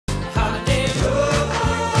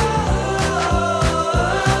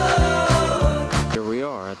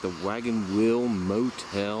at the Wagon Wheel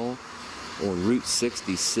Motel on Route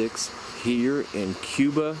 66 here in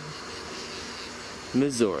Cuba,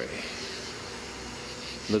 Missouri.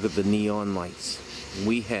 Look at the neon lights.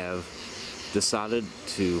 We have decided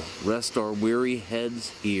to rest our weary heads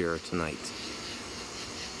here tonight.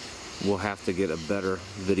 We'll have to get a better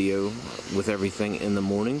video with everything in the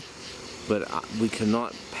morning, but we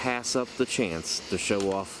cannot pass up the chance to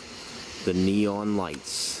show off the neon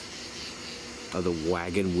lights of the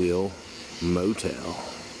Wagon Wheel Motel.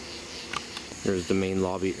 Here's the main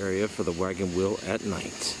lobby area for the Wagon Wheel at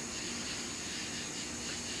night.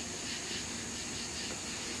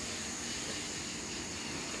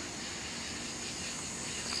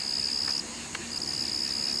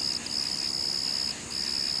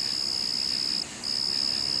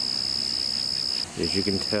 As you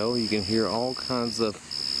can tell, you can hear all kinds of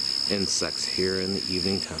insects here in the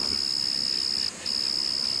evening time.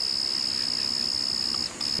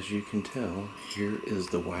 As you can tell, here is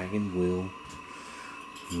the Wagon Wheel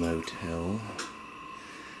Motel.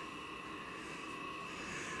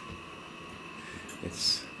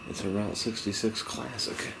 It's a Route 66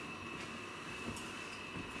 classic.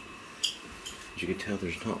 As you can tell,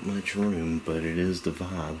 there's not much room, but it is the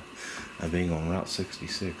vibe of being on Route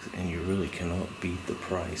 66, and you really cannot beat the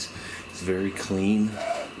price. It's very clean.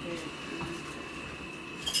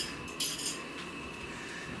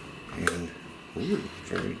 And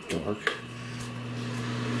very dark.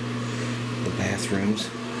 The bathrooms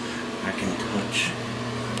I can touch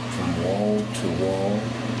from wall to wall,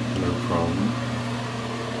 no problem.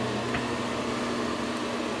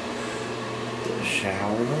 The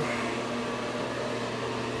shower.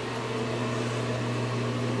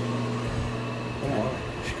 Oh,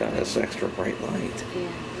 she got this extra bright light. Yeah,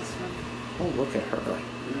 this one. Oh, look at her.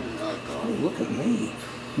 Oh, look at me.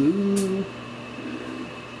 Ooh.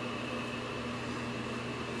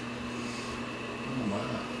 Oh my.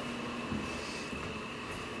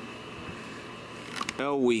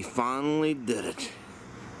 Well, we finally did it.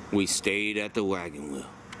 We stayed at the Wagon Wheel.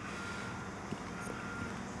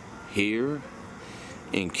 Here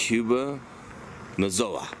in Cuba,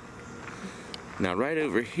 Missouri. Now right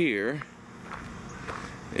over here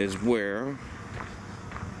is where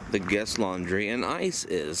the guest laundry and ice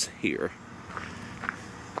is here.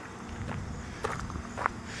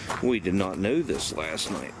 We did not know this last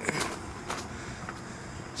night.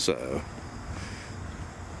 So,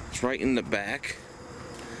 it's right in the back.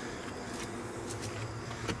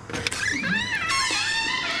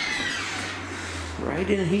 Right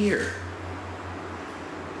in here.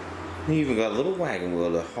 You even got a little wagon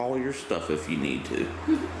wheel to haul your stuff if you need to.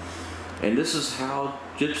 And this is how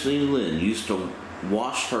Gypsy Lynn used to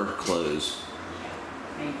wash her clothes.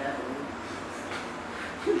 Ain't that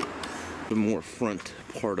old? The more front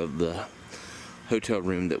part of the hotel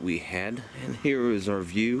room that we had. And here is our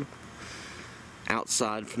view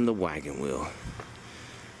outside from the Wagon Wheel.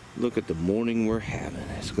 Look at the morning we're having.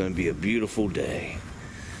 It's going to be a beautiful day.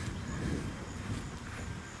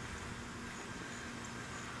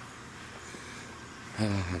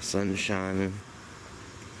 Sun shining.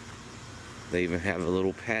 They even have a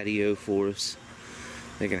little patio for us.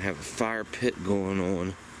 They can have a fire pit going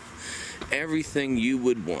on. Everything you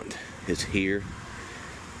would want is here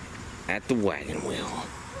at the Wagon Wheel.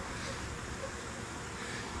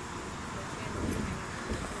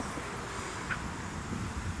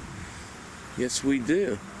 Yes, we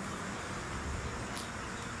do.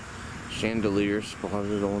 Chandelier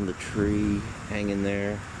spotted on the tree, hanging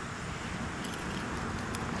there.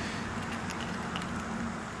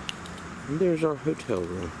 And there's our hotel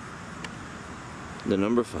room. The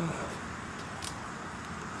number 5.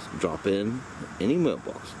 Just drop in any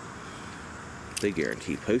mailbox. They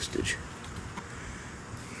guarantee postage.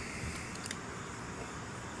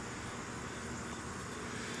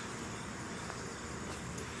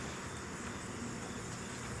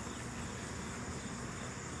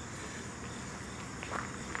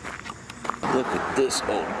 Look at this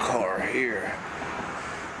old car here.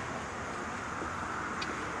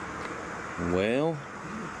 Well,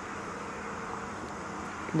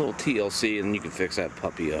 a little TLC and you can fix that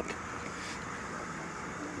puppy up.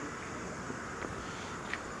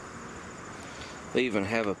 They even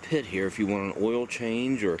have a pit here if you want an oil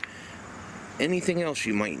change or anything else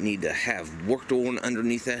you might need to have worked on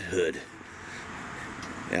underneath that hood.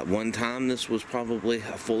 At one time, this was probably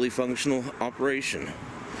a fully functional operation.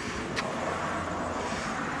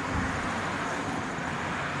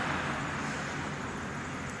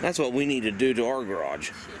 That's what we need to do to our garage.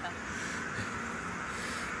 Yeah.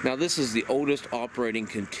 Now this is the oldest operating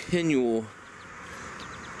continual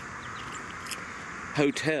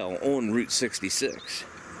hotel on Route 66.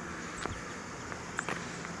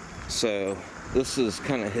 So this is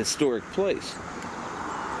kind of a historic place.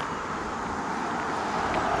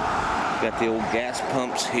 Got the old gas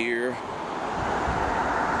pumps here.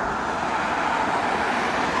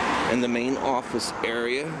 And the main office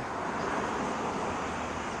area. I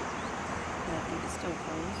think it's still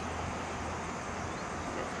closed.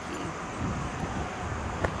 Got the key.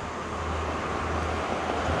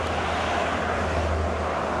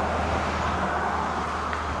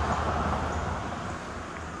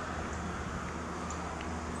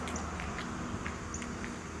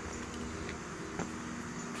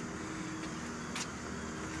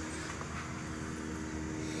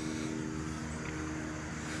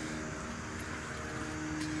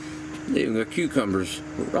 They even got cucumbers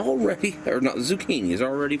already, or not, zucchinis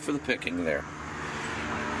already for the picking there.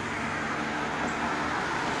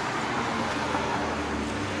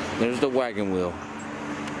 There's the wagon wheel.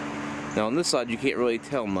 Now on this side you can't really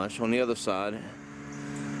tell much. On the other side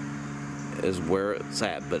is where it's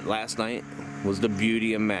at. But last night was the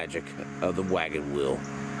beauty and magic of the wagon wheel.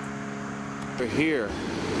 We're here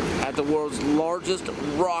at the world's largest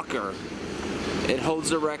rocker. It holds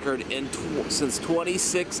the record since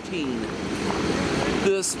 2016.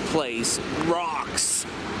 This place rocks.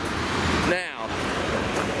 Now,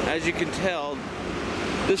 as you can tell,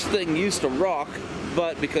 this thing used to rock,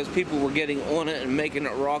 but because people were getting on it and making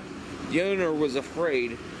it rock, the owner was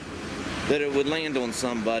afraid that it would land on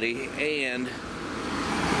somebody, and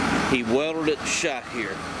he welded it shut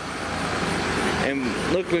here. And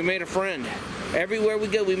look, we made a friend. Everywhere we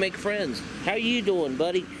go, we make friends. How you doing,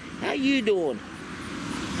 buddy? How you doing?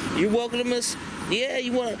 You welcome us? Yeah,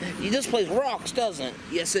 this place rocks, doesn't it?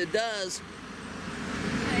 Yes, it does.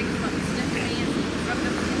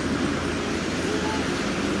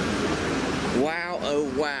 Wow, oh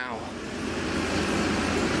wow.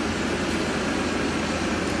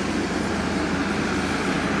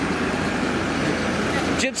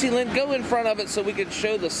 Gypsy Lynn, go in front of it so we can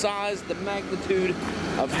show the size, the magnitude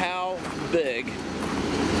of how big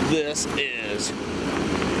this is.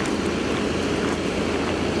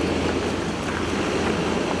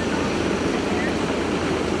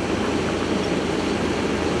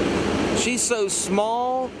 She's so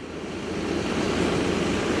small.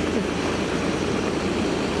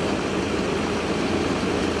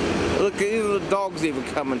 Look, even the dog's even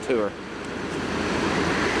coming to her.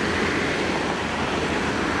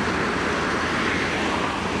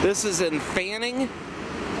 This is in Fanning,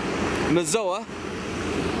 Missouri.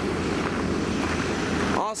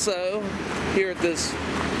 Also, here at this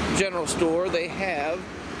general store, they have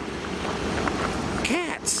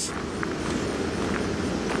cats.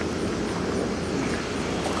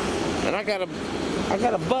 And I got a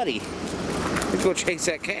buddy. Let's go chase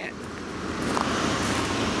that cat.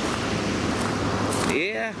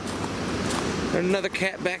 Yeah. There's another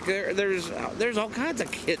cat back there. There's all kinds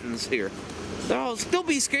of kittens here. Don't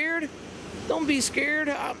be scared. Don't be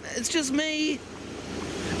scared. It's just me.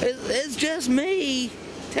 It's just me.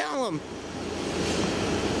 Tell them.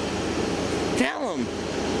 Tell them.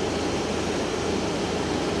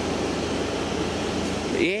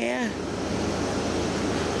 Yeah.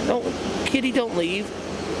 Kitty, don't leave.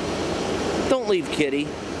 Don't leave, Kitty.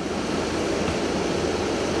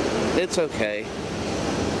 It's okay.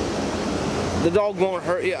 The dog won't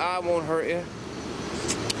hurt you. I won't hurt you.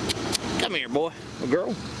 Come here, boy. A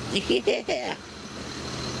girl. Yeah.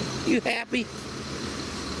 You happy?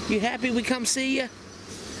 You happy we come see you?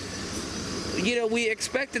 You know, we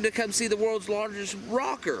expected to come see the world's largest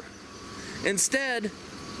rocker. Instead,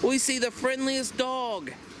 we see the friendliest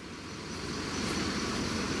dog.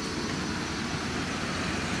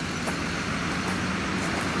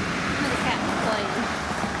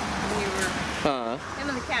 Him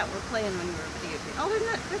and the cat were playing when you were videotaping. Oh,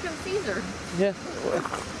 they're from Caesar. Yeah.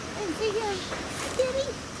 And see him. Kitty.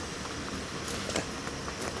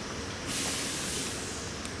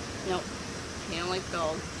 Nope. He don't like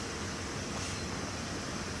dogs.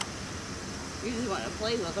 You just want to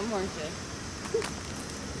play with them, weren't you?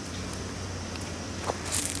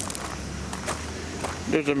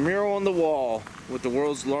 There's a mural on the wall with the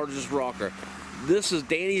world's largest rocker. This is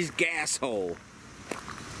Danny's gas hole.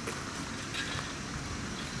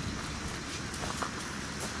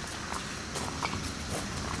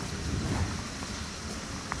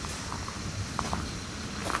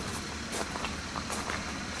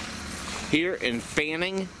 Here in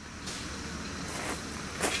Fanning,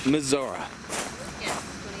 Missouri.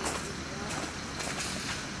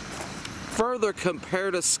 Further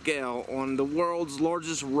comparative scale on the world's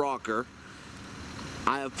largest rocker,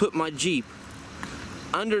 I have put my Jeep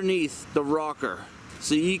underneath the rocker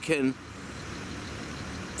so you can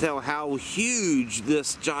tell how huge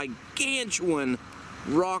this gigantuan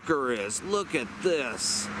rocker is. Look at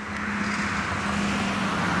this.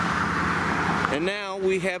 And now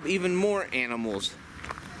we have even more animals.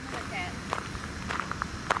 Cat.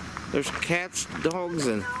 There's cats, dogs,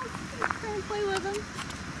 and... Try and play with them.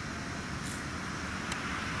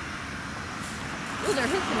 Ooh, they're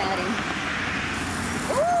hissing at him.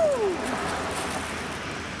 Ooh!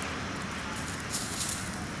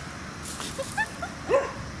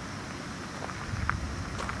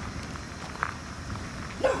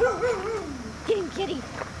 Get him, kitty.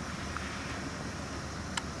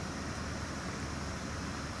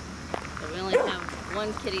 So we only have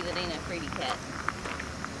one kitty that ain't a fraidy cat.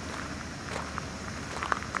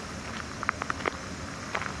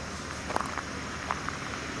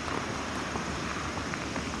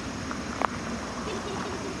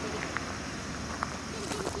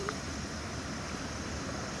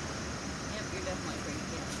 Yep, you're definitely a fraidy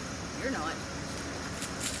cat. You're not.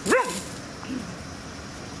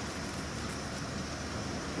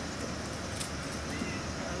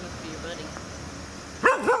 That must be your buddy.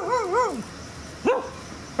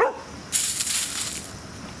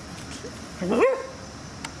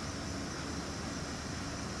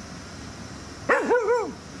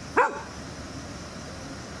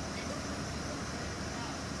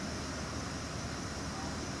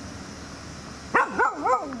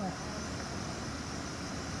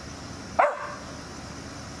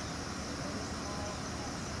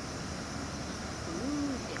 Ooh,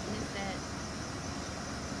 getting his dad.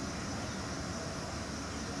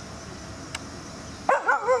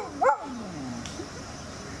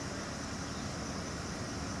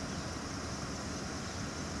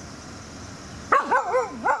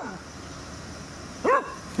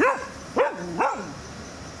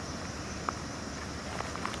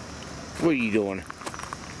 What are you doing?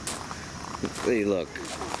 Hey, look.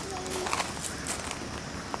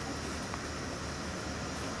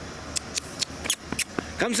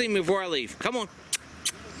 Come see me before I leave. Come on.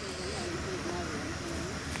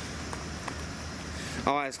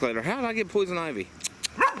 I'll ask later. How did I get poison ivy?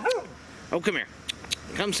 Oh, come here.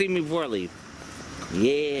 Come see me before I leave.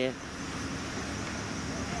 Yeah.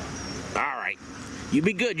 All right. You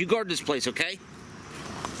be good. You guard this place, okay?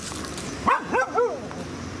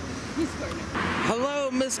 Hello,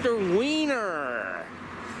 Mr. Wiener.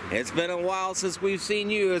 It's been a while since we've seen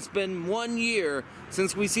you. It's been 1 year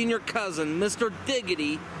since we've seen your cousin, Mr.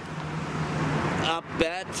 Diggity, up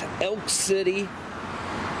at Elk City,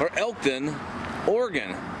 or Elkton,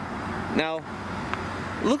 Oregon. Now,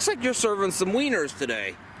 looks like you're serving some wieners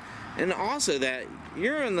today. And also that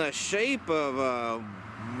you're in the shape of a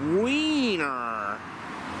wiener.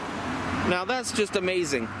 Now, that's just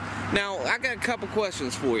amazing. Now, I got a couple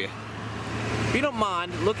questions for you. If you don't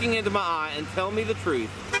mind looking into my eye and tell me the truth,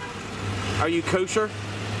 are you kosher?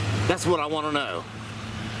 That's what I want to know.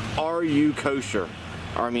 Are you kosher?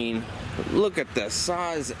 I mean, look at the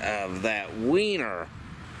size of that wiener.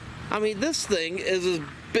 I mean, this thing is as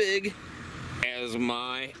big as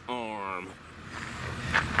my arm.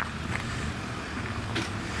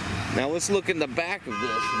 Now let's look in the back of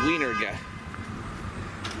this wiener guy.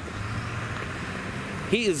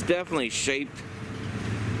 He is definitely shaped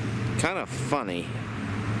kind of funny.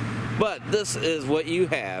 But this is what you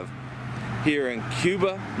have here in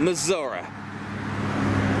Cuba, Missouri.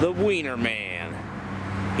 The Wiener Man.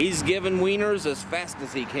 He's giving wieners as fast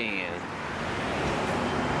as he can.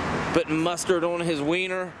 Putting mustard on his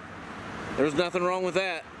wiener. There's nothing wrong with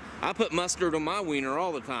that. I put mustard on my wiener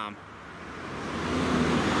all the time.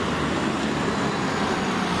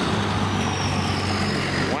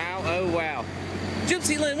 Wow, oh wow.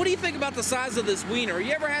 Gypsy Lynn, what do you think about the size of this wiener?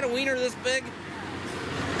 You ever had a wiener this big?